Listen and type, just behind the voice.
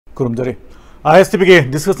Kurumjari.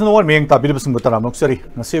 Istv discussion over main tabir basung batara noksari.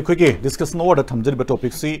 Nasi khoi discussion over the thamjari ba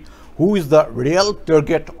topic si who is the real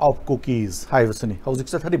target of cookies haivasni. Hauzik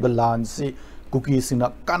sa thari balan si cookies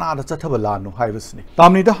ina Canada sa thabalano haivasni.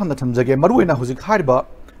 Tamni da hamna thamjage maruina hauzik hariba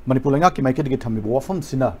Manipur langa ki maike de thammi wafam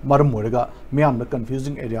sina maram moraga meyam na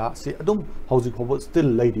confusing area si adum hauzik hobo still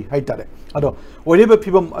lady haitare. Ado oileba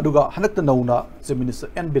phibam aduga hanakta nauna se minister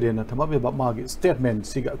n birena thamabe ba magi statement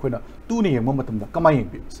siga koina tuni yeng matamda kamai yeng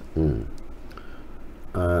bis.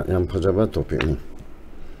 Yam phajaba topic ni.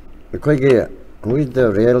 Koige who is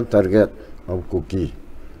the real target of cookie?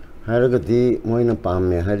 Haragati moina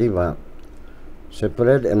pamme hariba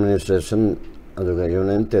separate administration aduga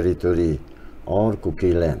union territory or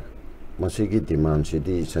cookie land. Masigi demand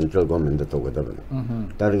city central government the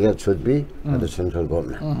target should be at the central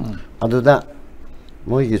government. Aduda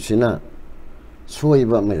moigi sina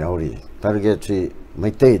suiba mayauri target si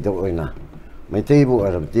maitei do oina maitei bu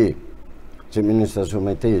arabti chief minister su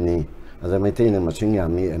maitei ni as a maitei na machinga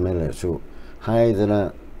mi MLA su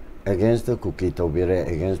haidana against the cookie tobire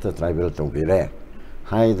against the tribal tobire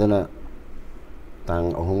haidana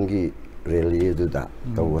tang ohungi rally duda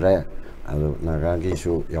tobire ado nagagi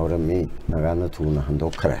su yaurami nagana thuna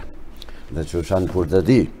handokre da chusan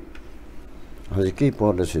purdadi hojiki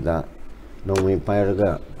podasida nomi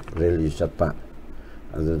pairaga rally satpa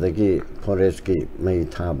ado dagi forest ki mai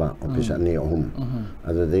thaba office ani ohum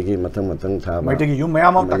ado dagi matang thaba mai dagi yum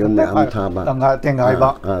mayam thaba tanga tengai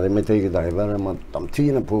ba mai dagi driver ma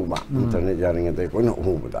tamthi na phu ba internet yaring de ko na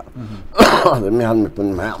hubuda ado me han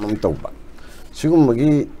pun ma am toba sigum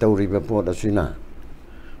magi tawriba podasina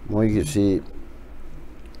Moigi si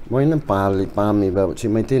moina pali pami ba si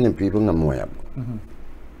maintain people ngamoya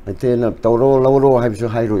maintain tawro lawro haibsu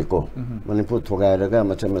hairoi ko manipur thogai daga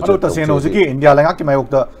macam ado ta seno jiki india langa ki mayok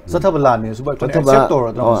da sathabala ni suba accept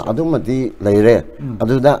tor adumati leire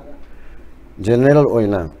aduda general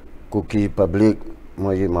oina cookie public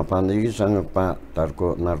moigi mapandi sangpa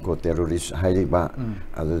tarko narco terrorist hairiba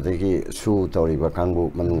adudagi su tawriba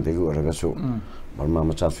kangbu manungdegi oraga su Burma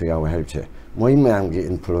macha suya wa helche moi mayamgi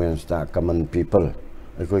influence da common people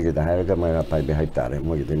ko ge da haga mara pai be haitare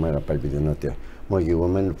moi ge mara pai be no te moi ge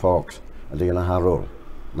women folks adina haro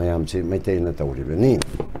mayam chi mete na tawri be ni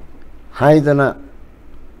haidana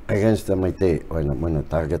against the mete oina mana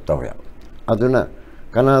target tawya aduna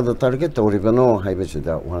kana da target tawri be no haibe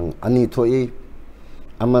sida wang ani thoi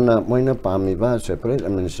amana moina pami ba separate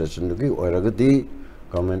administration gi oiragadi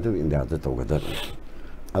government of India da tawgada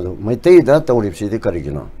ado maitei da tawrip si de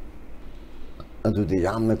karigino adu de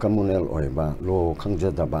yamna communal oiba lo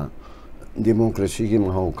khangjada ba democracy gi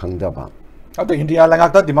mahau khangda ba ado india langa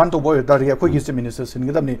ta demand to boy da ri khoi gi minister sin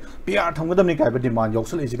gi damni pr thamgadam ni kai ba demand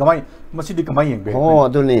yoksal isi kamai masi di kamai yeng be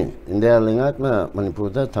adu ni india langa ma manipur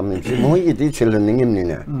da thamin si moi gi di chilen ningim ni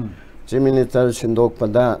ne minister sindok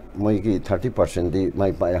pada moi gi 30% di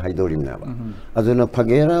mai pa haidorim na ba aduna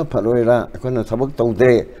phagera pharoira akona thabak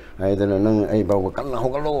taude aidana nang ai ba kan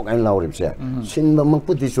hogalo kan laurip se sinba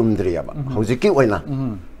makputi sumdriya ba hojiki oina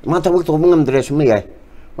ma thabak to mangam dre sum yai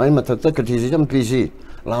mai mathakta kathi jam pisi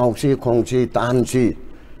lauksi khongsi tansi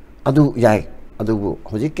adu yai adu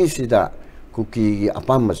hojiki sida cookie gi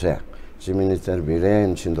apam se minister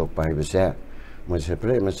biren sindok pai ba se mo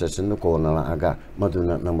separate administration no ko na aga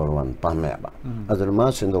maduna number 1 pameba aduna ma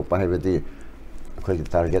sindok pahibedi ko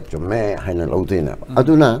target jo me haina laudina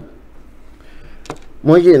aduna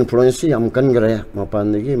mogi influence am kan gare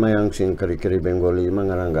mapan gi mayang sing kari bengali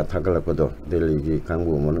mangaranga thagala ko do delhi gi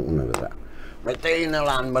kangbu mon unagada metei na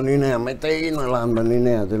lan banine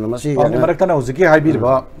aduna masi ga marakta na uziki haibir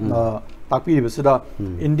ba takpi besida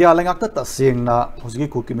india langak ta sengna uziki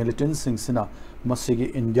cookie militant sing sina masigi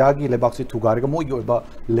india gi lebak si thugarga mo gi oba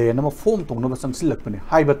lena ma form tongna ba sangsilakpani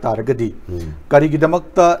haiba taragadi karigi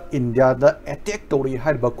damakta india da attack tori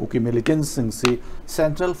haiba cookie militants sing si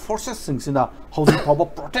central forces sing sina housing power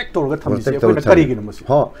protector ga thamisi ko na karigi na masi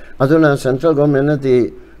ho aduna central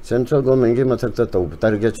government gi mathakta to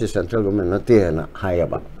target si central government na te na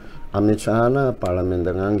haiba Amit Shah na parliament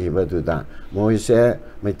ngang gi ba du da moise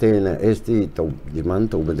metena st to demand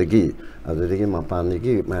to bedagi adegi mapan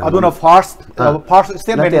gi aduna first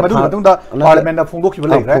statement madu adunda parliament na phungdok ki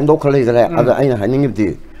balai phungdok khalai gare adu aina haning di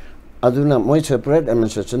aduna moi separate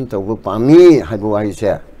administration to pami haibu ai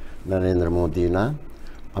se Narendra Modi na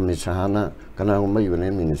Amit Shah na kana umma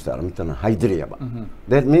union minister amtana haidriya ba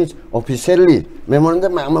that means officially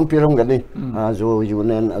memorandum amam piram gani ajo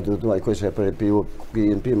union adu to ai ko separate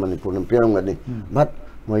PNP manipur piram gani but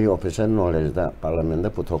moi official knowledge da parliament da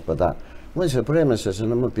puthok pada moi separate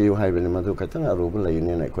administration am pi haibani madu katang aru lai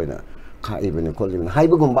ne na koina khai bani kolli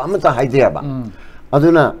haibugum ba amta haidiya ba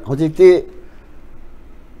aduna hojikti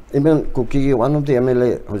even Kukis one of the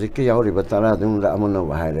MLA hojiki yauri batara dum la amona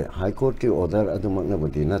wahire high court ki order adum na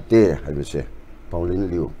budi na te habise Pauline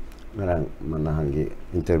Liu ngarang manahangi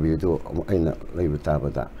interview do aina leibata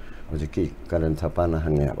bada hojiki karan thapana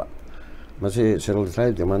hangeba masi serol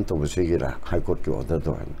sai demand to bisigira high court ki order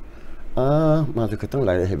do ma de katang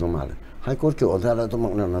lai heba mal high court ki order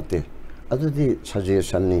adum na te adudi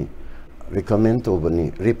suggestion ni recommend to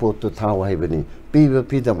bani report to thaw haibani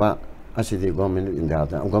pi da ba asidi government India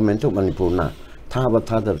government to Manipur na thaba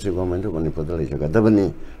thadab si government to Manipur da lejaga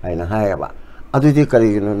dabani aina hayaba adudi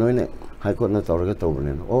kari no noine high court na tawraga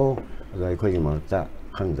tawbane o adai khoi marta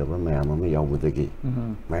khangdaba mayam ma yawbudagi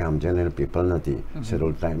mayam general people na ti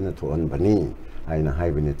serol time na thon bani aina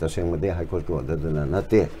haibani taseng made high court ko daduna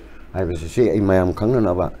nate haibasi si ai mayam khangna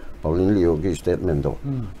na ba Pauline Liu gi statement do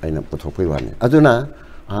aina puthokoi wani aduna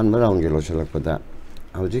an marang gi loselakpada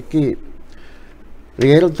hojiki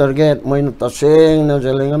real target moin taseng na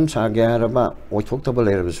jalengam sagya raba oithok tabal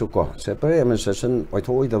erabisu ko separate administration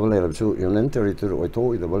oithoi tabal erabisu union territory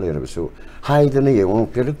oithoi tabal erabisu haidana yeng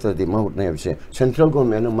pirikta di maut na yabse central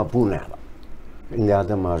government ma puna ba India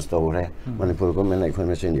da mars tawre Manipur government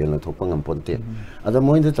information yena thopangam ponte ada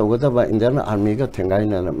moin da tawgada ba Indian army ga thengai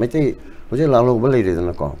na mete hoje lalo ba leire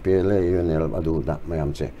na ko pele unel adu da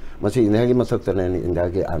mayamche masi India gi masak ta ne India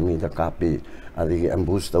gi army da kapi adi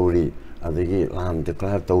ambush tawri adigi lam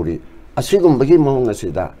declare tawri asigum bagi mong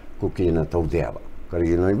asida Kukis na tawdeaba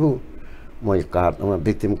kari noibu moi card ama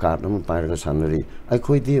victim card ama parga sanari ai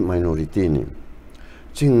khoidi minority ni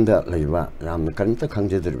chingda leiba ram kan ta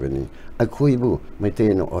khangje dirbani ai khoibu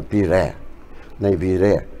mete no opi re nei bi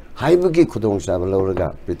re haibugi khudong sa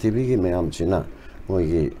balauraga prithvi gi mayam china moi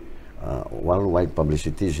gi worldwide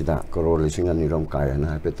publicity sida crore singa nirom kaya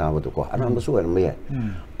na pe tawadu ko anam su er me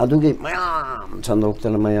adugi mayam chandok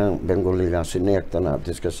mayam Bengali ga sinek tana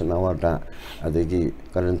discussion awada adigi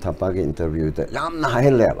karan thapa ge interview ta yam na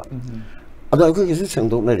heleba adu ko gisu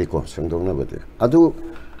sengdok na riko sengdok na bade adu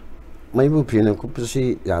maibu phine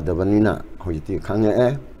kupsi yadabanina hoiti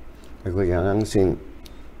khangye ko yang sing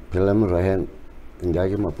film rahen India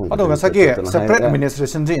ki mapung ado masaki separate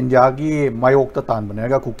administration ji India ki mayok ta tan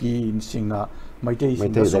banega Kukis singna maitei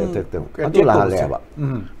sing adu la leba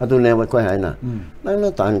adu ne ba ko haina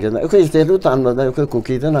na tan ge na ko state lu tan ba ko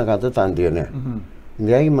Kukis na ga ta tan de ne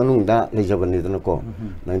India ki manung da le jabani da ko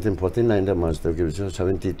 1949 da master ki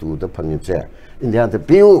 72 da phangche India da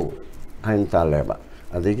piu hain ta leba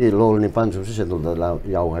adigi lol ni pan su se do da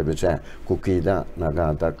yaw hai be che Kukis da na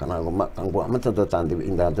ga ta kana ko ma kang bo ma ta tan de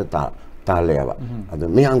India da taleba adu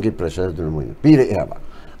miyangi pressure du mo pire eba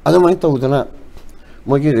adu mai to dana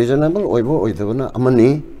mo gi reasonable oibo oidabana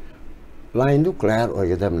amani line du clear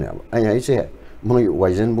oigedam ne ai ai se mo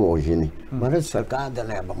waizen bu oihini mara sarkar da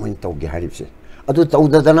ne ba mo to gi haripse adu to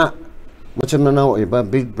dana mo chemna na oiba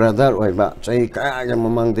big brother oiba chai ka ga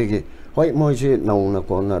mamang de gi hoi mo ji nau na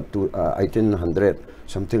ko na 1800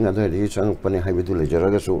 something other ri chang pani haibidu le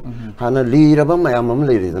jaraga su hana li raba mayam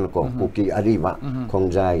le ri dan ko Kukis ariba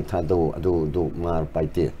khongjai thado adu du mar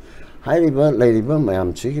paite hairiba le riba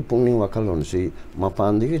mayam chi ki pungning wakalon si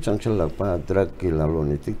mapan di changchal lakpa drug ki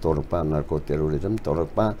laloni tik torpa narco terrorism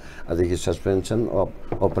torpa adigi suspension of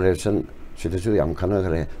operation sidasu yam khana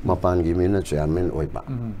gare mapan gi mena chairman oiba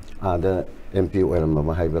ada MP oil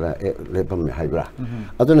ma haibra lepam haibra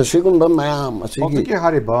aduna sigum ba mayam asigi ke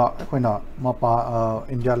hariba khoina mapa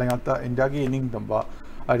India langata India gi ning damba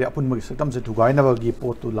ari apun magi sakam se thugai na bagi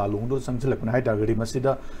pot tu lalung do sangchilak na hai targari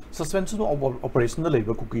masida suspension of operation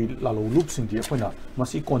labor Kukis lalu loop sing di khoina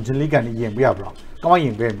masi constantly gan yeng ba bra kama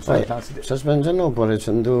yeng be suspension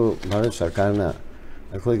operation do Bharat sarkar na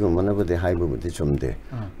khoi go manaba de haibu de chumde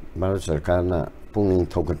Bharat sarkar na pungning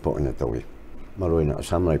thokat po na tawi maroina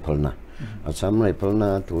Assam rifle na Assam rifle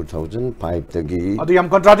na 2005 tagi adu yam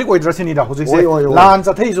contradict oidrasini da hojik se lan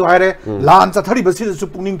cha thei ju haire lan cha thari basi su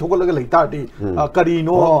pungning thogalaga leita di kari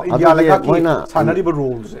no India la ki sanari ba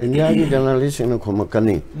rules India ki journalist ina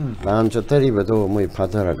khomakani lan cha thari ba do moi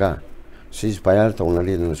phatharaga ceasefire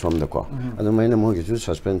tonali na somda ko adu maina mo gi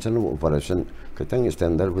suspension of operation katang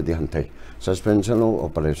standard budi hantai suspension of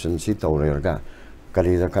operation si tawrega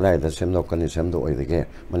kari da karai da semdo kani semdo oidege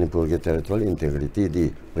Manipur ge territorial integrity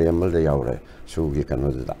di preamble da yaure sugi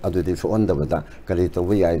kanu da adu di so onda bada kari to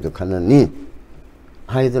wi ai do khanani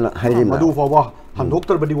haidana hairi madu fawa han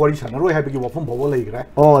doctor badi wari sanaroi haibigi wafum fawa leigre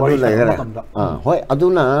adu leigre hoi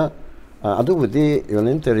aduna adu budi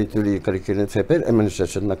union territory kari kine separate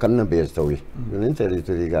administration na kanna base tawi union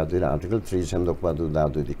territory ga du article 3 semdo pa du da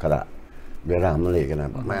du di kara bera amle gana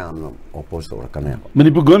mayam oppose or kana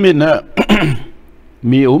Manipur government na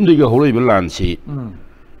me diga holoi balansi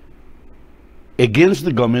against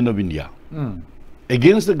the government of India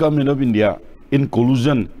against the government of India in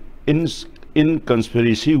collusion, in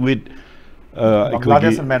conspiracy with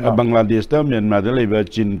Bangladesh and Myanmar. Bangladesh, Myanmar, the labor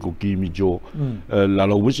Chin Kuki Mijo,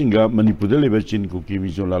 Lalo Wisinga, Manipur, the labor Chin Kuki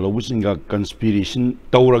Mijo, Lalo Wisinga conspiration,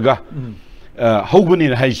 Tauraga, Hogan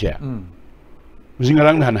in Haisha,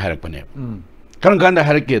 Zingarang Han Harakane, Kankanda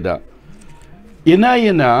Harakeda,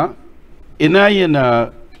 Inayana,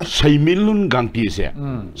 Saimilun Gantise,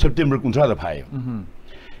 September Kuntra Pai.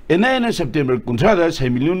 Inayana September Kuntra,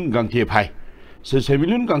 Saimilun Gantie Pai. So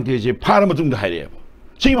Saimilun Gantie, Paramatum the Haide.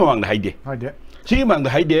 See among the Haide. See among the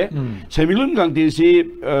Haide, Saimilun Gantie,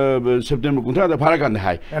 September Kuntra, the Paragon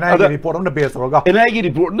High. And I report on the base Roga. And I get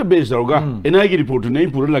report on the base Roga. And I get report to name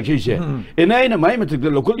Pura Lakisha. And I in a mind the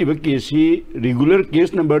local case, regular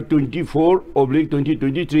case number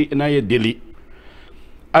 24/2023, and I Delhi.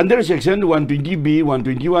 Under section 120B,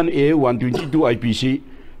 121A, 122 IPC,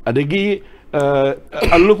 adagi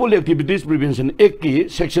unlawful activities prevention act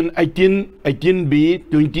section 18B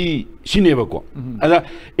 20 sinebako. Ada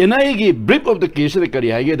NIA brief of the case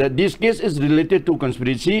that this case is related to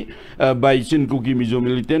conspiracy by Chin Kuki Mizo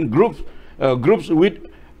militant groups with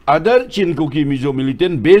other Chin Kuki Mizo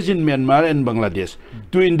militant based in Myanmar and Bangladesh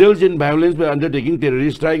to indulge in violence by undertaking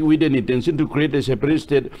terrorist strike with an intention to create a separate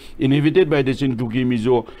state inhabited by the Chin Kuki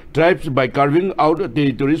Mizo tribes by carving out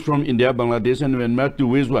territories from India, Bangladesh and Myanmar to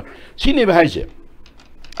wage war. Sine bahai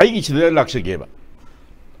I each there laksa geba.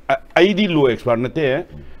 I di law expert nate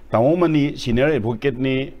tamomani senior advocate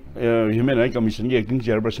ni human rights commission ki acting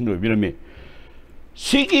chairperson do birame.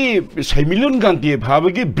 Siki Saimilun Ganti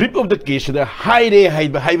Habagi brief of the case the high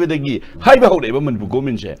badagi high bahode Manpu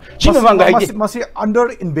Gominse. Must under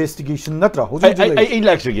investigation Natra. I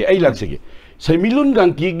like Saimilun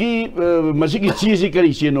Ganti Masiki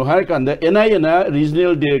Chisi no Harakanda NINA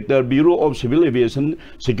Regional Director Bureau of Civil Aviation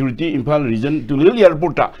Security Impal Region to Lily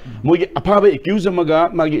Airporta Mogi Apaba accuse Maga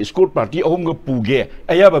Magi escort party Onga Puge.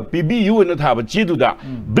 I have a PBU and not have a Chiduda.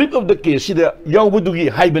 Brief of the case the Yawadugi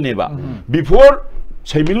Haibaneva before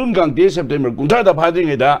Saimilun Gangte September Kunta the Padring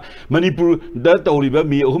Eda, Manipur, that Oriba,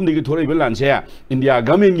 me, whom they get horrible Lansea, India,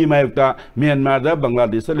 Gamin Gimayta, Myanmar,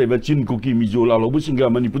 Bangladesh, the Lever Chin Kuki, Mizola, Lobusinga,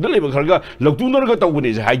 Manipur, the Lever Harga, Lotunarga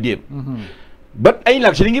is a high game. But I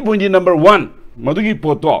like saying point number one, Madugi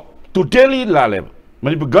Poto, to tell it Laleb.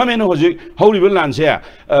 Manipur Gamin Hosik, horrible Lansea,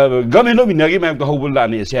 Gamin of Nagim, the whole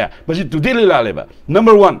land is here, but to tell it Laleba.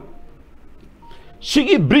 Number one,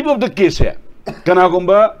 Shiki brief of the case here,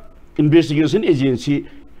 Kanagomba. Investigation agency,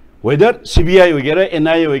 whether CBI वगैरह,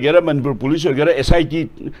 NIA वगैरह, Manipur police वगैरह, SIT,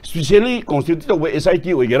 specially constituted of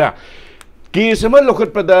SIT वगैरह, case में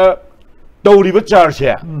लोकट पता तौरी बच charge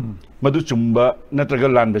है, मधु चुम्बा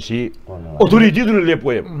नत्रगल लान बसी, authority तो ले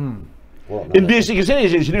पोए, investigation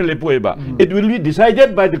agency ने ले पोए बा, it will be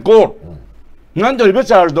decided by the court. Nang tau리 बच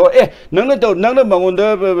चार्ज दो, nang ना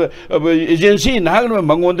मंगोंडा agency nang ना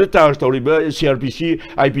मंगोंडा चार्ज तौरी बा CRPC,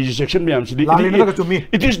 IPC section में हमसे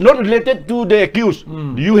it is not related to the accused.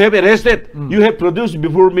 You have arrested, you have produced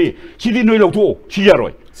before me. Sidi no लोग तो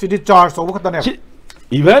सियारोय. Sidi charge तो वो खतरने.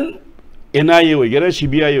 Even NIA वगैरह,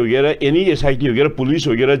 CBI वगैरह, any SIT वगैरह, police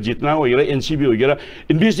वगैरह, जितना वगैरह, NCB वगैरह,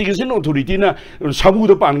 investigation authority ना सबूत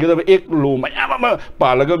तो पान के तब एक लो माया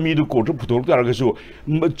पालगा मीडु कोर्ट पुतोल का रखा सो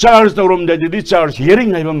charge तो रोम जाती charge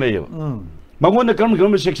hearing है बंग नहीं है मंगों ने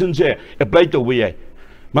कर्म section से apply तो हुई है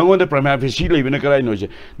मंगों ने prima facie ले बिना कराई नोचे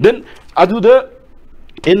then अदुदा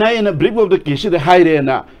NIA ना brief of the case the high रे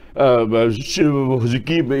ना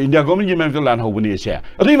हुज़की इंडिया गवर्नमेंट की मैंने तो लान हो बनी है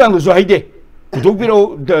अभी बांग तो high they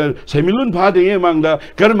Kutokpiro Saimilun Padi among the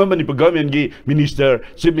government government minister,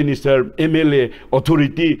 chief minister, MLA,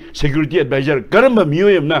 authority, security advisor, Karamba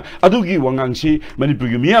Muem na Adugi Wangangsi,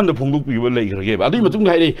 Manipugimian the Pungupi will like gave. Adi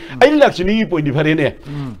Matungai, I like to point the Farene.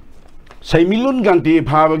 Saimilun Ganti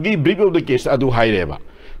Pavagi, brief of the case Adu Haireva.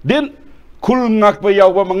 Then Kulnak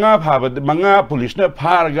Payawa Manga police na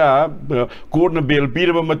Parga, Corner Bill,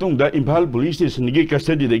 Peter Matunda, Impal police station,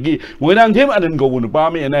 custody the gay. When I'm him, I didn't go on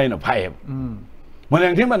Obama and I in a fire. When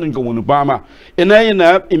I'm him, I didn't go on Obama and I in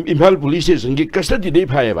a Impal police station, get custody de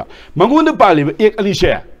Paiva. Mangunda Pali,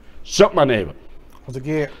 Alicia, Shop my neighbor.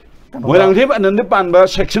 When I'm him, and then the Panba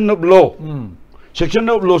section of law. Section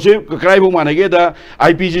of law, Kraibo Manageda,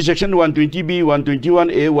 IPC section 120B,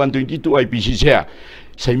 121A, 122 IPC here.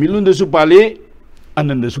 Saimilun the Supale,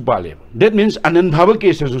 Anan the Supale. That means Anan Pava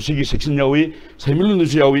case as Sigi section Yawi, Saimilun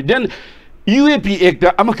the Yawi. Then UAP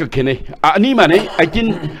Act Amaka Kene, Ani Mane, I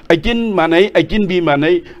can Mane, I can be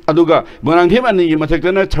Mane, Aduga, Moranghem and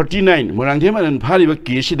Matakana 39, Moranghem and Pariva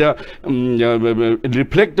Kishida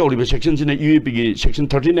reflect all the sections in the UAP section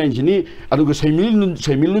 39 Gini, Aduga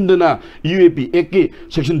Saimilundana, UAP Eke,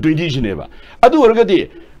 section 20 Geneva. Adu Orgadi.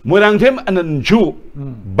 Moirangthem Ananchu,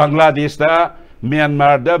 Bangladesh,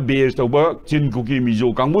 Myanmar, the base over Chin Kuki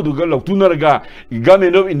Mizo, Kambuduga, Lotunaraga,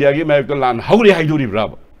 Government of India, American land, how do I do the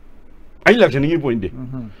bravo? I like any point.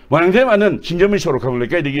 One of them and then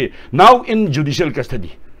Shinjami now in judicial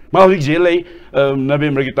custody. Maurik Zele,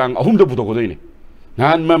 November Gitang, whom the Putokodini.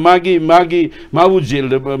 And Mabu Jail,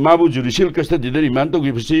 Mabu judicial custody, the remand to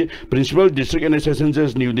give Principal District and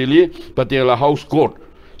Assessors, New Delhi, Patela House Court.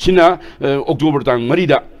 Sina, October Tang,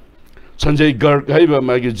 Marida. Sanjay Garg,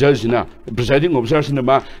 Magi Judge, presiding officers in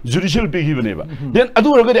the judicial piggy neighbor. Then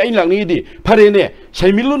Adu Ragadi Langidi, Parene,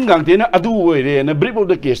 Similun Gantena, Adu, and a brief of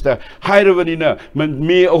the case, higher vanina,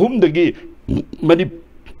 me whom the gay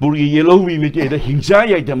Manipuri yellow we meet the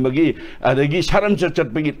Hingsai Tamagi, the gay Saram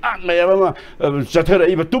Chat Peggy, and my Satara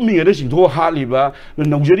Eva to me, a racing to Haliba,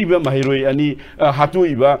 Nogeriba Mahiro, any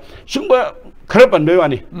Hatuiba, Sumba. Crap and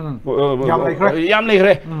Devani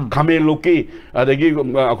Yamle, Kame Loki, the gig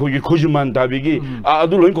Kujuman Tabigi,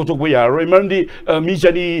 Adulun Kotoya, Remandi,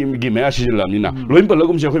 Mijani Gimas Lamina,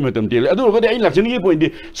 Limpalum Jacometum Tail. I don't know what I like any point.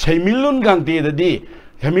 Samilun Gante the day,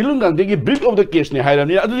 Hamilun Gante, brief of the case,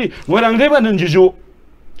 Hirani, when I'm never in Jizu,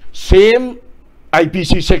 same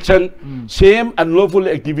IPC section, same unlawful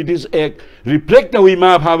activities act, reflect the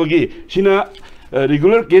Wima Havagi, Shina.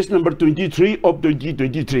 Regular case number 23 of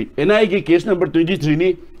 2023. NI case number 23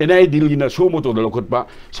 ni NI deal in a somoto the lokotba.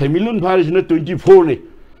 Similun Paris in 24 ni.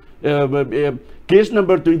 Case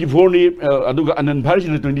number 24 ni aduga anan Paris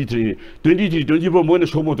in 23. 23, 24 mo na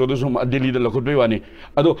somoto the som Delhi the lokotba ni.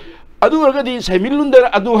 Adu agadi Similun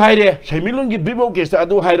there adu hire. Similun gi bibo case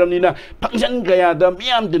adu hire nina. Function kaya da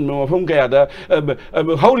miam din mo from kaya da.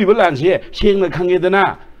 How rival lands here. Seeing the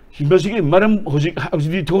Kangedana. Basically, Madam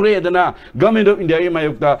Hosiki Tore Dana, Government of India,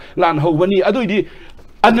 Mayokta, Lan Hovani, Adudi,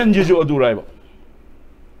 Ananjizu Aduraiba.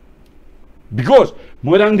 Because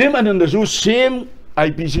Morang them and the same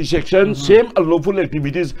IPC section, same unlawful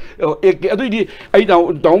activities, Adudi, I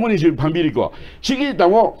down is Pambirico. Shiki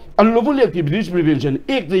Dawo, unlawful activities prevention,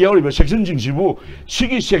 Ek the Yoriba section Jingshibu,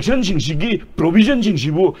 Shiki section Jingshigi, provision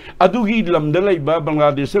Jingshibu, Adugi Lamdalaiba,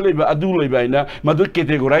 Bangladesh, Adu Labaina, Madu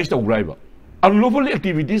categorized the driver. Unlawful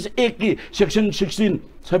activities, 8 section 16,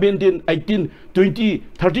 17, 18, 20,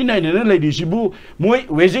 39, and ladies, Shibu, Moy,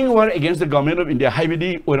 waging war against the government of India,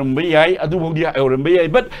 Hibidi, or Mbayai, Adubogia, or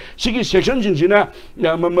Mbayai, but Siki sections in China,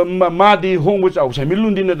 Madi, home was outside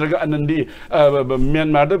Milundin, and the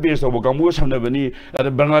Myanmar based of Bokamu Samnavani,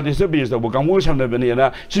 the Bangladesh based of Bokamu Samnavani,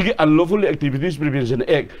 Siki unlawful activities prevention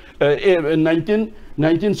act,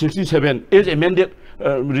 1967 is amended.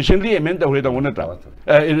 Recently amended already.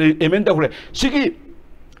 Amended already. Siki,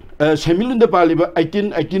 Samilun the Paliba,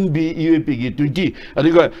 18B, UAPG, 20.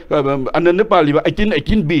 And then the Paliba,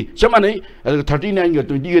 18B, Samane, 39 or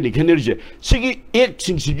 20 energy. Siki, 8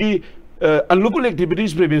 Siki, unlawful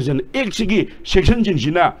activities prevention, 8 Siki, section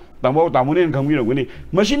Jinjina, Tamo, Tamunin, Kamino, Winnie,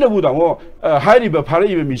 Machina Budamo, Hari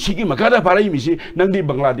Bapari, Siki, Makata Parimisi, Nandi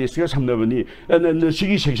Bangladesh, Samnavani, and then the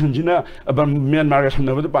Siki section Jina, Myanmar,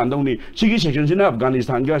 Samnava Pandoni, Siki section Jina,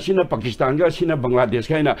 Afghanistan, Shina, Pakistan, Shina, Bangladesh,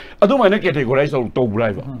 China. I don't want to categorize our top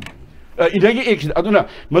driver. I don't know,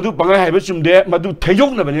 Madu Panga have some there, Madu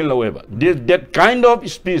Tayong Vanilla, however. That kind of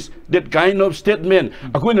speech, that kind of statement,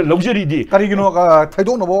 a kind of luxury. Karigino, I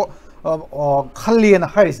don't know. Kali and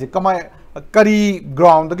Harris, come Kari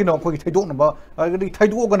ground, you know, I don't know about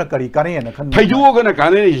Taidu gonna carry Karian. Taidu gonna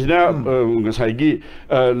carry is now Sagi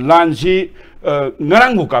Lansi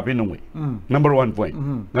Narangu copy no way. Number 1 point.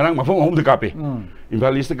 Narang Mafom home the copy. In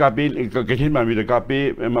Palis the copy, Kakin with the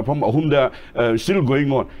copy, Mafom home the still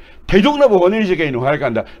going on. Taidu number 1 is again,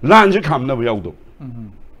 Harakanda, Lansi come never yaudo.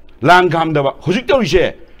 Lan come the Hosito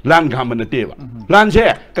share, Lan come on the table.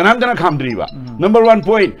 Lanse, Kanandana come driver. Number 1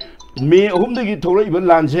 point. Me whom the Tora even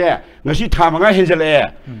lands here, Nashi Tamanga Hensel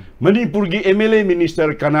Manipurgi MLA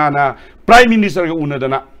Minister Kanana, Prime Minister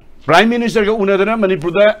Unadana, Prime Minister Unadana,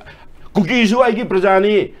 Manipura, Kukis, Igi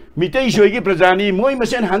Prajani, Mitesho Igi Prajani, Moy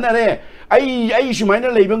Masen Hanare, I Shumina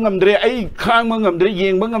Labangam I Kangam Dre,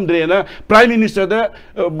 Yangbangam Drena, Prime Minister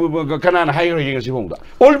Kanana hiring as Honda.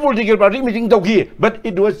 All political party meeting Toki, but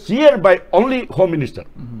it was here by only Home Minister.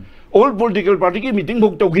 All political party meeting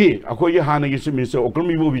book Toki, Akoya Hanagis Minister,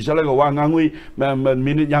 Okomibo Visala, Wangangui,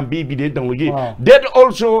 Minute Yambi, that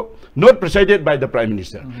also not presided by the Prime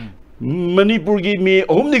Minister. Manipurgi me,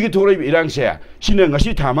 Omnigitori Irangshare,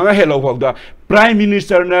 Sinangashi Tamanga Hello, the Prime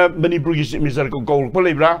Minister, Manipurgi Minister Gold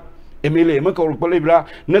Polebra. MLA Makor Polebra,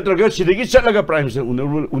 Netraga Sidiki Salaga Prime Minister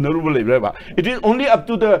Unarubal. It is only up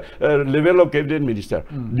to the level of cabinet minister.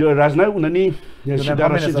 Razna Unani,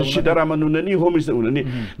 Shidaraman Unani, Home Minister Unani.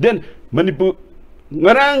 Then Manipur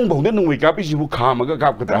ngarang bong den nungwi kapi sibu khama ga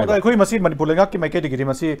kap katra da khoi masi manipur lenga ki maike digi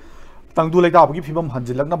masi tangdu leida bagi phibam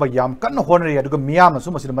hanjilakna ba yam kan honre aduga miyam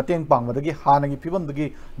su masi mateng pangmadagi hanagi phibam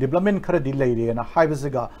dagi development khara di leire na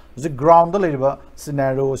haibasiga the ground leiba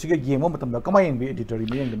scenario siga yemo matamda kamai eng bi editorial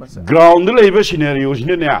mi eng mas ground leiba scenario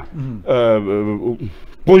sine ne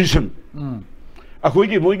position akhoi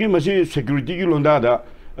gi moi gi masi security gi londa da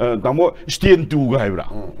tamo stand to ga haibra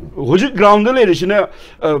hoji ground leire sine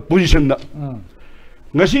position da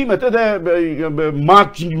ngasi mata da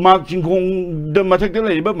mark jingkong da mathak da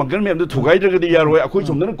leiba bangal mem da thugai da di yaroi akhoi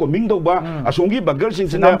somna ko ming do ba asongi bangal sing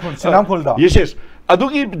sina sinam khol da yes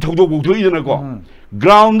adugi thogdo bugthoi dana ko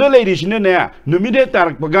ground da leire sine ne numide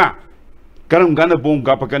tarak baga karam gana bom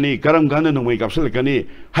kapakani karam gana nungmai kapsalakani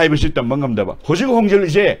haibasi tambangam da ba hoji hongjel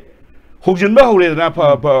ise Hokjenba hore na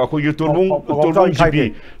khoi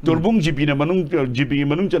torbung GP na manung GP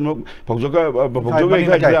manung chan phokjoga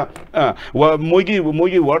kha wa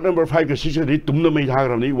moigi ward number 5 ka 6 ri tumna mai thag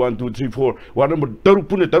ramni 1 2 3 4 ward number 3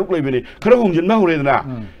 leibini khara hokjenba hore na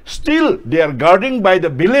still they are guarding by the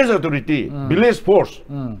village authority village force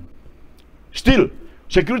still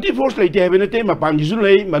security force leite habene te mapang gisu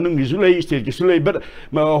lei manung gisu lei state gisu lei but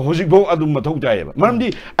hojik bo adum mathau tai ba maramdi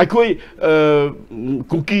akoi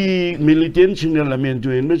cookie militant sinna lamen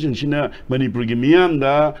to en machine sina manipur gi miam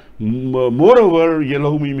da moreover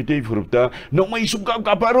yellow mi mitei furupta no mai subka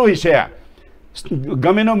ka paro ise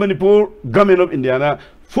government of manipur government of indiana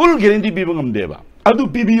full guarantee bi bangam deba adu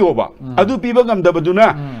PBO ba adu piba ngam da baduna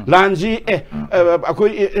lanji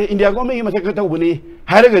akoi india go me mathak ta ubuni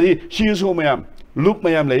haragadi siso mayam loop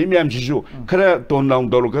mayam lay mayam jisu khara ton long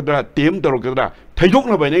dor kadra tem dor kadra thaidok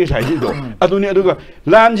na baine sai ji do aduni aduga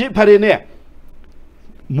lanji phare ne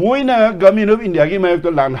moina government of india gi mayok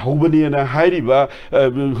to lan hobani na hairiba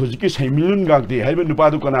hujiki saimilun gakti haiba nupa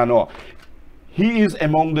du kana no he is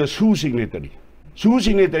among the su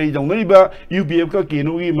signatory jong ba UPF ka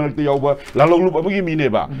kenu gi mak te yaw ba lalong loop amagi mine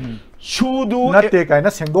ba sudu natte kaina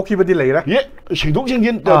sengdokhi badi leira ye sengdok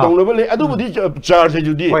jingin dong le bale adu budi charge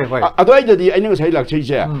judi adu ai jadi ai nang sai lak chei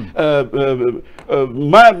che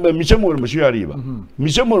ma misamor musyari ba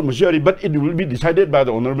misamor musyari but it will be decided by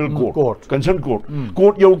the honorable court concerned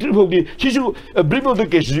court yaw tri phodi sisu brief of the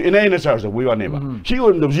case ina ina charge we wa ne ba si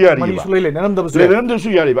on do syari ba mani sulai le nanam da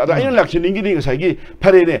syari ba ai lak chen ngi ni sai gi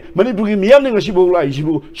phare ne mani bugi miyam ne si bo la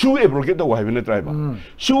isibu su e broket da wa ha ne try ba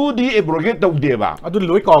su di e broket da de ba adu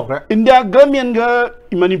loi kok ra India government ga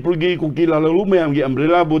Manipur gi kuki la lu mayam gi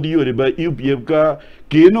umbrella body yori ba UPF ka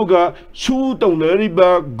keno ga su tawna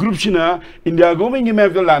ba group sina India government gi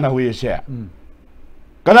map ga lana huye se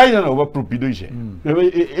kalai na ba propido ise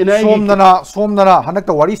somnana hanak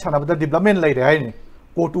ta wari sana ba development lai re hai ni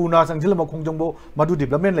Kotuna Sanjil Makongjambo, Madu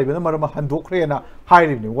development level, Handokre and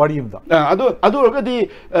high what you da. Ado the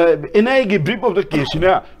Enai brief of the case in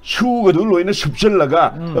a shoe in a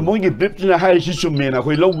subsalaga, among the brief in a high system men,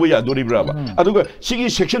 who love way at Dori Brava. Aduga,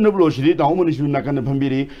 Sigi section of Loshi, the Homan is Nakan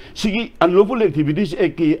Pambiri, Sigi unlawful activities, I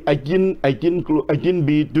can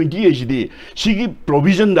be 20 HD, Sigi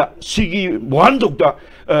provision that Sigi one doctor.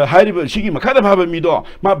 High Sigi Makada Haba Mido,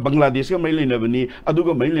 Ma Bangladesh, Mailin Avenue,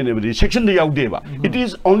 Aduga Mailin Avenue, section the Yaudeva. It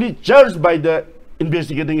is only judged by the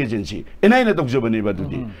investigating agency. And I not observe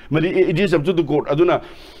it is up to the court. Aduna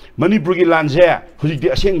Manipur lands here, who is the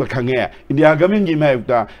Aseng Makange, India government game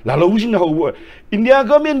out La losing the whole world. India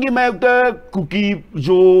government game out Kuki,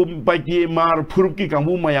 Jo, Baiti, Mar, Purki,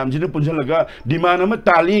 Kamu, Mayam, Punjalaga, demand a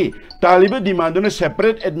Taliban demand on a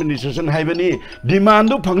separate administration, Havani, demand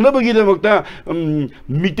to Panglabagita,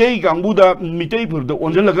 Mitei, Gambuda, Mitei, the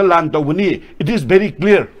Onjalaga land of it is very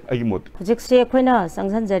clear. Jixi Quina,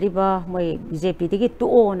 Sansan Zariba, my BJP, they get to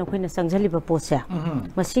own a Quina Sanjaliba Posa.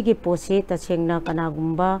 Masigi Posi, Tachengna,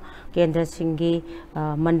 Kanagumba, Kendra Singi,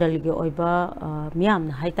 Mandaligi Oiba,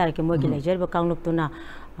 Miam, Haitaraki Mogilajer, Bakanuptuna.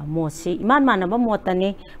 Mosi, Iman Manaba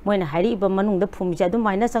Motani, when Hari Bamanung the Pumja, do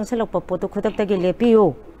minus Sansel of Poto Kutaki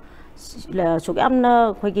Lepio.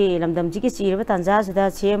 Sugamna, Quigi, Lamdam Jigisi, Tanzas,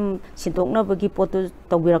 that same Sintokna Bagi Poto,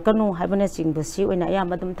 Tobirakano, Habanessing the sea when I am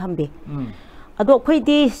Madame Tambi. Ado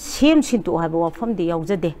kwai same sinto haibo from the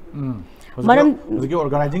yaujade maram the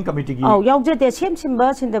organizing committee gi oh yaujade same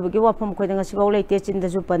simba sin the bagi wa from kwai nga sibaw late chin da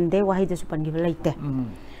supande wa hi da supan gi late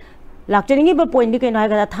lakchani ba point ni kai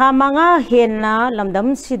ga tha manga henna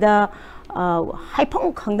lamdam sida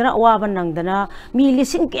haipong khangdana wa ban nangdana mi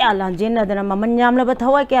lising kya lanjen na dana maman nyam la ba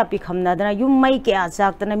thawai kya pi khamna dana yum mai kya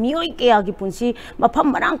chak dana mioi kya gi punsi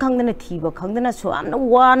mafam barang khangdana thiba khangdana so amna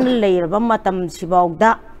wan leirba matam sibaw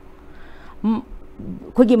da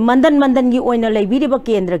Kugi Mandan gi oina lay biriba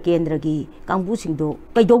kendra gi kangbu singdo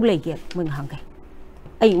kaidog lay ge mun hangay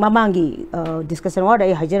ai mamangi discussion wa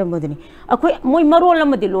dai hajar modini akhoi moi marol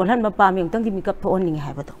amadi lolhan ma pami tang di mikap thon ning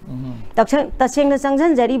ha ba to takseng na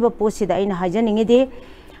sangsan jari ba posi da ina hajar ning de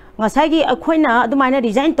ngasai gi akhoi na adumaina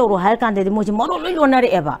resign to ro har kan de moi marol loi lonar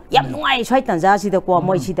e ba yam nungai swai tan ja si da ko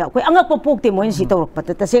moi si da akhoi angak po pok te moi si to pa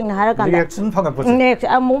taseng na har kan da reaction phang pa next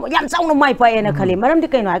yam chang no mai pa ena khali maram di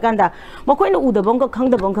kai no kan da makoi na u da bang ka khang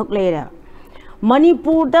da bang khak le ra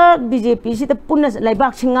Manipur da BJP si ta punna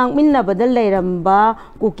laibak singang minna badal lairamba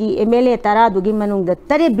kuki MLA tara dugi manung da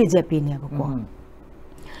tare BJP ne ko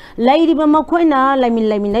lairi ba makoina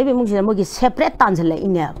laimin nai be mungsi mogi separate tanjala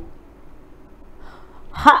inya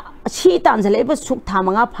ha si tanjala ba suk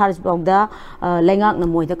thamanga phars bawda laingak na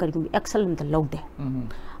moida kari kum excellent ta lawde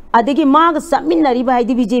adegi mag saminari ba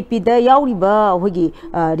haidi BJP da yauri ba hogi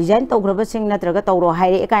resign tawgraba sing natraga tawro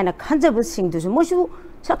haire kaina khanjaba sing du mosu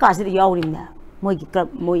sakasi da yauri na moi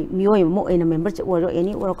mioi mo ena member che oro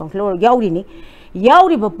any oro conclure yauri ni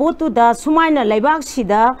yauri ba potu da sumaina laibak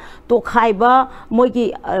sida to khaiba moi gi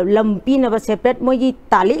lampi na ba separate moi gi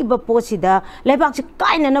tali ba posida laibak se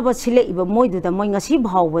kaina na ba sile iba moi du da moi ngasi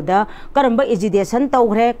bhaw da karamba education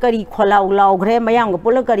tawgre kari kholau laugre mayang go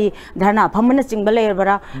pola kari dharna phamna chingba le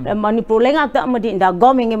bara manipur lengak ta amadi da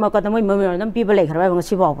government ma ka ta moi mamir nam pi ba le khara ba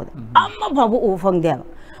ngasi bhaw da amma bhaw u phang de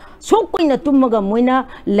so koina tumaga moina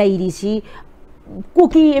lairi si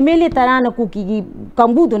Kuki MLA tarana kuki gi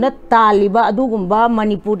kambu do na taliba adugumba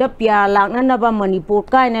Manipur da pya lakna na ba Manipur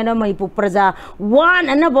kaina na Manipur praja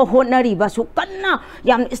wan na ba honari ba su kanna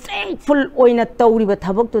yam strengthful oina tawri ba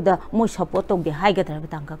thabak to da mo support to ge hai ga tar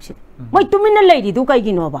ba tangkak si moi tumin na lady du kai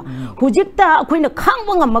gi no ba hujikta khoina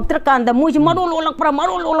khangba ngam maktra kan da mo ji marol olak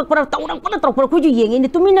pra tawrang pa na tawpra khu ji yengi ni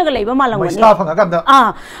tumin na ga leiba malang ba ni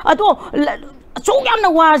ado so yam na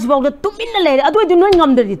was about the tumin na le adu du noi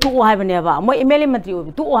ngam dri tu hai ba ne ba moi MLA matri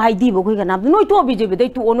tu hai di bo khoi ga na noi to BJP dai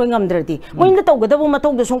tu noi ngam dri moi na taw ga da bo ma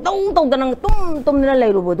taw da song taw da nang tum na le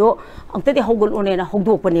ru bo do angta di hogol one na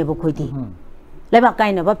hogdok pa ne bo khoi di laiba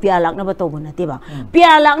kai na ba pia lak na ba to bo na te ba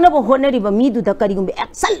pia lak na bo honari ba mi du da kari gum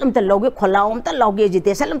excel am ta loge khola am ta loge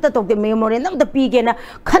jite salam ta to te memorandum da pi ge na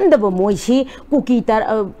khanda ba moi si kuki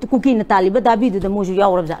na taliba da bi du da mo ju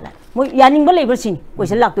yaw rab jala moi yaning ba leiber sin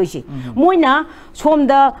question lak toi si moi na som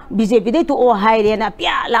da BJP dai to o hai re na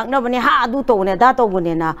pia lak na ba ne ha du to ne da to bo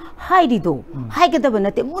ne na hai di do hai ga da ba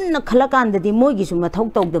na te mun na khala kan da di moi gi su ma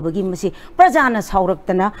thok tok da ba gi masi praja na saurak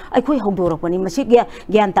ta na ai khoi hogdor pa ni masi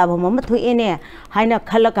gyan ta ba ma thui ene haina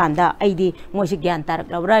khala kan da ai di moi si gyan tarak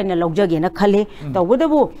labra na logjage na khale to bu da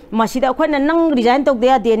bu masi da khoi na nang resign tok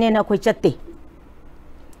da de ne na khoi chatte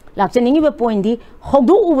lakchaningi ba point di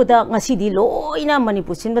hogdu ubada ngasi di loina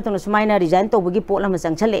Manipur sin ba tong sumaina resign to bugi potlam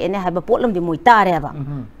changchale ene ha ba potlam di moi tare ba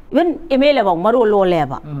even MLA ba maro lo le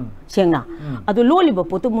ba sengna adu loli ba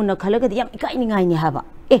potu mun na khalaga di yam ikai ni ngai ni ha ba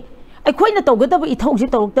ai khoi na tawga da ba ithok si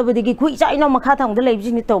tawk da ba di khoi cha ina makha thang da leib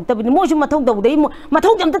si ni tawk da ba mo su mathok da dei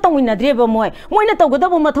mathok jam ta tawin na dre ba moi na tawga da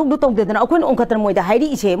ba mathok du tawk da na akhoi on khatar moi da hairi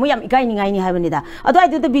ise mo yam ikai ni ngai ni ha ba ni da adu ai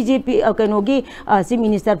da BJP kaino gi chief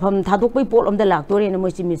minister pham thadok pai pol om da lak tore na mo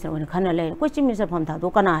chief minister on khana le ko chief minister pham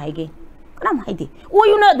thadok kana hai ge kana hai di o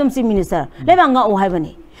yu na dum chief minister le ba nga o hai ba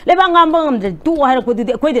ni le ba nga ba ngam de tu hai ra ko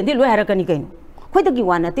di khoi de lo hai ra kani kaino khoi da gi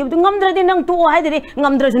wana te ngam dra de nang tu hai de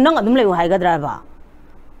ngam dra su nang adum le hai ga dra ba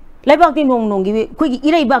laibak ti nong nong gi khoi gi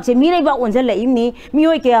irai bak se mi rai bak on ja le im ni mi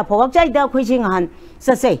oi ke phogak chai da khoi sing han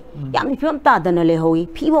sa se yam ni phim ta da na le hoi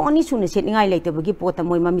phi bo ani su ne set ngai le te bagi pot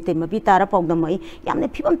moi ma mi te ma pi tara pok da mai yam ne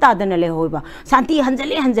phim ta da na le hoi ba santi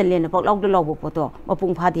hanjale na pok lok do lok bo poto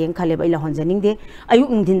mapung pha de khale ba ila hon janing de ayuk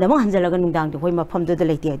ning din da ma hanjala ga nung dang de hoi ma pham do da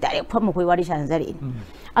le te direct pham ma khoi wari san jari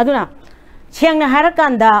aduna cheng na har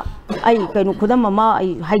kan da ai kainu khudam mama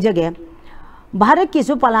ai haijage Bharat की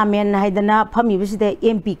parliament है फमी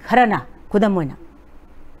MP Kharna खुदम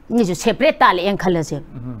नि separate ताले खलसे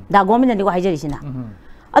दा government हाइजरीना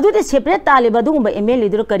अदुदे separate Taleb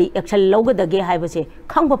MLA करी action लौगदगे हाइबसे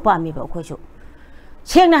खंग पामीब अखोइसु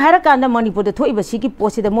सेंगना हारकांदा Manipur थोइबसिगी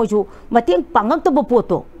पोसिदा मोइसु मतेंग पांगक्तब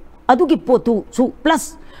पोतो अदुगी पोतु सु plus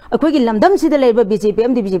अखोइगी लमदम सिदा लेबा BJP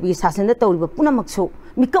MD BJP की शासन तौरिबा पुनमक्सु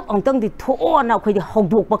मिकअप अंतंग दि थोना अखोइदि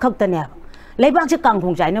हौदोकबा खक्तने लेबाक से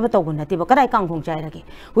कांगखोंग चाइना तौब नतीब कदाई कांगखोंग चाइरगे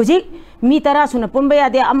हुजिक मी तरा सुना पुनबा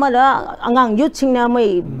यादे अमरा अंगांग युथ सिंगना मै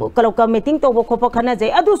कलौका मीटिंग तौब खोप खना जाय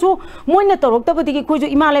अदुसु मोइना तौरक्तबदिगी खोजु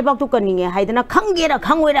इमा लेबाक तु कनिंगे हाइदना खंगेरा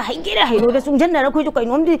खंगोइरा हाइगेरा हाइरोदा सुंजनरा खोजु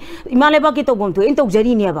कैनोमदि इमा लेबाक की तौबम थु इन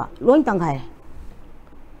तौजरिनेबा लोइन तंगाय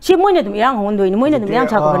से मोइना दुम इरांग होंदोइन मोइना दुम इरांग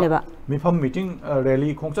छाखबनेबा ꯃꯤꯐꯝ ꯃꯤꯇꯤꯡ ꯔꯦꯂꯤ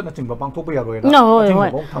ꯈꯣꯡꯆꯠꯅꯆꯤꯡꯕ ꯄꯥꯡꯊꯣꯛꯄ ꯌꯥꯔꯣꯏꯅ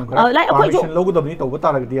ꯑꯆꯤꯡꯕꯐꯥꯎ ꯊꯝꯈ꯭ꯔꯦ ꯄꯥꯔꯃꯤꯁꯟ ꯂꯧꯒꯗꯕꯅꯤ ꯇꯧꯕ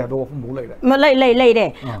ꯇꯥꯔꯒꯗꯤ ꯍꯥꯏꯕ ꯋꯥꯐꯝꯐꯥꯎ ꯂꯩꯔꯦ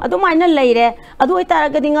ꯑꯗꯨꯃꯥꯏꯅ ꯂꯩꯔꯦ ꯑꯗꯨ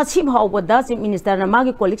ꯑꯣꯏꯇꯥꯔꯒꯗꯤ ꯉꯁꯤ ꯐꯥꯎꯕꯗ ꯆꯤꯞ ꯃꯤꯅꯤꯁꯇꯔꯅ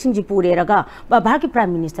ꯃꯥꯒꯤ ꯀꯣꯂꯤꯛꯁꯤꯡꯁꯤ ꯄꯨꯔꯦꯔꯒ ꯚꯥꯔꯠꯀꯤ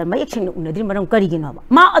ꯄ꯭ꯔꯥꯏꯝ ꯃꯤꯅꯤꯁꯇꯔ ꯃꯌꯦꯛ ꯁꯦꯡꯅ ꯎꯅꯗ꯭ꯔꯤ ꯃꯔꯝ ꯀꯔꯤꯒꯤꯅꯣꯕ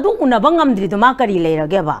ꯃꯥ ꯑꯗꯨ ꯎꯅꯕ ꯉꯝꯗ꯭ꯔꯤꯗꯣ ꯃꯥ ꯀꯔꯤ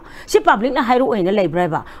ꯂꯩꯔꯒꯦꯕ ꯁꯤ ꯄꯕ꯭ꯂꯤꯛꯅ ꯍꯥꯏꯔꯛꯑꯣꯏꯅ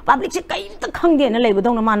ꯂꯩꯕ꯭ꯔꯥꯕ ꯄꯕ꯭ꯂꯤꯛꯁꯦ ꯀꯩꯝꯇ ꯈꯪꯗꯦꯅ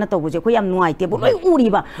ꯂꯩꯕꯗꯧꯅ ꯃꯥꯅ ꯇꯧꯕꯁꯦ ꯑꯩꯈꯣꯏ ꯌꯥꯝ ꯅꯨꯡꯉꯥꯏꯇꯦꯕ ꯂꯣꯏ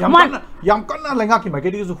ꯎꯔꯤꯕ ꯌꯥꯝ ꯀꯟꯅ ꯂꯩꯉꯥꯛꯀꯤ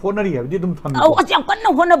ꯃꯥꯏꯀꯩꯗꯒꯤꯁꯨ ꯍꯣꯠꯅꯔꯤ ꯍꯥꯏꯕꯗꯤ ꯑꯗꯨꯝ ꯊꯝꯃꯤ ꯌꯥꯝ ꯀꯟꯅ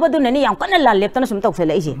ꯍꯣꯠꯅꯕꯗꯨꯅꯅꯦ ꯌꯥꯝ ꯀꯟꯅ ꯂꯥꯜ ꯂꯦꯞꯇꯅ ꯁꯨꯝ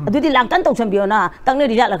ꯇꯧꯁꯜꯂꯛꯏꯁꯦ ꯑꯗꯨꯗꯤ ꯂꯥꯡ ꯀꯟꯅ ꯇꯧꯁꯟꯕꯤꯌꯣꯅ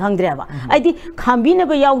ꯇꯪꯅꯔꯤ ꯖꯥꯠꯂ ꯈꯪꯗ꯭ꯔꯦꯕ ꯍꯥꯏꯗꯤ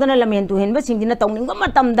ꯈꯥꯝꯕꯤꯅꯕ ꯌꯥꯎꯗꯅ ꯂꯝꯍꯦꯟ ꯇꯨꯍꯦꯟꯕꯁꯤꯡꯁꯤꯅ ꯇꯧꯅꯤꯡꯕ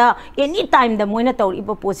ꯃꯇꯝꯗ ꯑꯦꯅꯤ ꯇꯥꯏꯝꯗ ꯃꯣꯏꯅ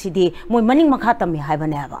ꯇꯧꯔꯤꯕ ꯄꯣꯠꯁꯤꯗꯤ ꯃꯣꯏ ꯃꯅꯤꯡ ꯃꯈꯥ ꯇꯝꯃꯤ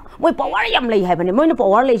ꯍꯥꯏꯕꯅꯦꯕ ꯃꯣꯏ ꯄꯋꯥꯔ ꯌꯥꯝ ꯂꯩ ꯍꯥꯏꯕꯅꯦ ꯃꯣꯏꯅ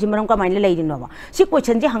ꯄꯋꯥꯔ ꯂꯩꯁꯤ ꯃꯔꯝ ꯀꯃꯥꯏꯅ ꯂꯩꯔꯤꯅꯣꯕ ꯁꯤ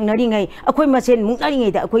ꯀꯣꯏꯁꯟꯁꯦ ꯍꯪꯅꯔꯤꯉꯩ ꯑꯩꯈꯣꯏ ꯃꯁꯦꯟ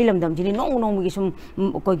ꯃꯨꯛꯅꯔꯤꯉꯩꯗ ꯑꯩꯈꯣꯏ ꯂꯝꯗꯝꯁꯤꯅꯤ ꯅꯣꯡꯃꯒꯤ ꯁꯨꯝ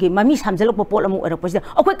ꯑꯩꯈꯣꯏꯒꯤ ꯃꯃꯤ ꯁꯥꯝꯖꯜꯂꯛꯄ ꯄꯣꯠ ꯑꯃ ꯑꯣꯏꯔꯛꯄꯁꯤꯗ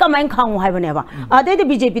ꯑꯩꯈꯣꯏ ꯀꯃꯥꯏꯅ ꯈꯥꯡꯉꯨ ꯍꯥꯏꯕꯅꯦꯕ ꯑꯗꯩꯗ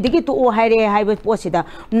BJPꯗꯒꯤ ꯇꯣꯛꯑꯣ ꯍꯥꯏꯔꯦ ꯍꯥꯏꯕ ꯄꯣꯠꯁꯤꯗ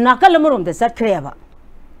ꯅꯥꯀꯜ ꯑꯃꯔꯣꯝꯗ ꯆꯠꯈ꯭ꯔꯦꯕ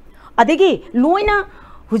ꯑꯗꯒꯤ ꯂꯣꯏꯅ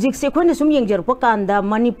ꯍꯧꯖꯤꯛꯁꯦ ꯑꯩꯈꯣꯏꯅ ꯁꯨꯝ ꯌꯦꯡꯖꯔꯛꯄ ꯀꯥꯟꯗ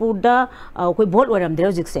ꯃꯅꯤꯄꯨꯔꯗ ꯑꯩꯈꯣꯏ ꯚꯣꯠ ꯑꯣꯏꯔꯝꯗ꯭ꯔꯦ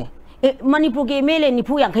ꯍꯧꯖꯤꯛꯁꯦ ꯃꯅꯤꯄꯨꯔꯒꯤ MLA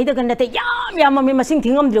 90 ꯅꯠꯇꯦ ꯌꯥꯝꯃꯝꯃꯤ ꯃꯁꯤꯡ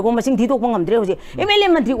ꯊꯤꯉꯝꯗ꯭ꯔꯦꯀꯣ ꯃꯁꯤꯡ ꯊꯤꯗꯣꯛꯄ ꯉꯝꯗ꯭ꯔꯦ ꯍꯧꯖꯤꯛ MLA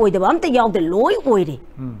ꯃꯟꯇ꯭ꯔꯤ ꯑꯣꯏꯗꯕ ꯑꯝꯇ ꯌꯥꯎꯗ꯭ꯔꯦ ꯂꯣꯏ ꯑꯣꯏꯔꯦ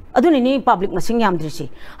ꯑꯗꯨꯅꯅꯤ ꯄꯕ꯭ꯂꯤꯛ ꯃꯁꯤꯡ ꯌꯥꯝꯗ꯭ꯔꯤꯁꯤ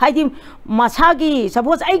ꯍꯥꯏꯗꯤ ꯃꯁꯥꯒꯤ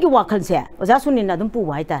ꯁꯄꯣꯖ ꯑꯩꯒꯤ ꯋꯥꯈꯜꯁꯦ ꯑꯣꯖꯥ ꯁꯨꯅꯤꯜꯅ ꯑꯗꯨꯝ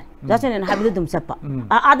ꯄꯨꯕ ꯍꯥꯏꯇꯥꯔꯦ ꯑꯣꯖꯥ ꯁꯨꯅꯤꯜꯅ ꯍꯥꯏꯕꯗꯨ ꯑꯗꯨꯝ ꯆꯠꯄ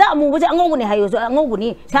ꯑꯥꯗ ꯑꯃꯨꯕꯁꯦ ꯑꯉꯧꯕꯅꯤ ꯍꯥꯏꯌꯣꯁꯨ ꯑꯉꯧꯕꯅꯤ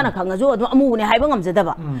ꯏꯁꯥꯅ ꯈꯪꯉꯁꯨ ꯑꯗꯨꯝ ꯑꯃꯨꯕꯅꯤ ꯍꯥꯏꯕ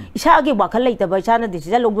ꯉꯝꯖꯗꯕ ꯏꯁꯥꯒꯤ ꯋꯥꯈꯜ ꯂꯩꯇꯕ ꯏꯁꯥꯅ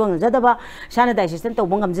ꯗꯤꯁꯤꯖꯟ ꯂꯧꯕ ꯉꯝꯖꯗꯕ ꯏꯁꯥꯅ ꯗꯥꯏꯖꯦꯁꯟ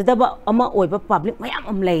ꯇꯧꯕ ꯉꯝꯖꯗꯕ ꯑꯃ ꯑꯣꯏꯕ ꯄꯕ꯭ꯂꯤꯛ ꯃꯌꯥꯝ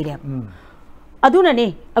ꯑꯃ ꯂꯩꯔꯦ ꯑꯗꯨꯅꯅꯦ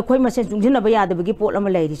ꯑꯩꯈꯣꯏ ꯃꯁꯦꯟ ꯆꯨꯡꯁꯤꯟꯅꯕ ꯌꯥꯗꯕꯒꯤ ꯄꯣꯠ ꯑꯃ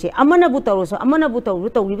ꯂꯩꯔꯤꯁꯦ ꯑꯃꯅꯕꯨ ꯇꯧꯔꯁꯨ ꯑꯃꯅꯕꯨ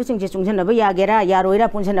ꯇꯧꯔꯤꯕꯁꯤꯡꯁꯦ ꯆꯨꯡꯁꯤꯟꯅꯕ ꯌꯥꯒꯦꯔꯥ ꯌꯥꯔꯣꯏꯔꯥ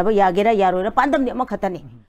ꯄꯨꯟꯁꯤꯟꯅꯕ ꯌꯥꯒꯦꯔꯥ ꯌꯥꯔꯣꯏꯔꯥ ꯄꯥꯟꯗꯝꯗꯤ ꯑꯃꯈꯛꯇꯅꯤ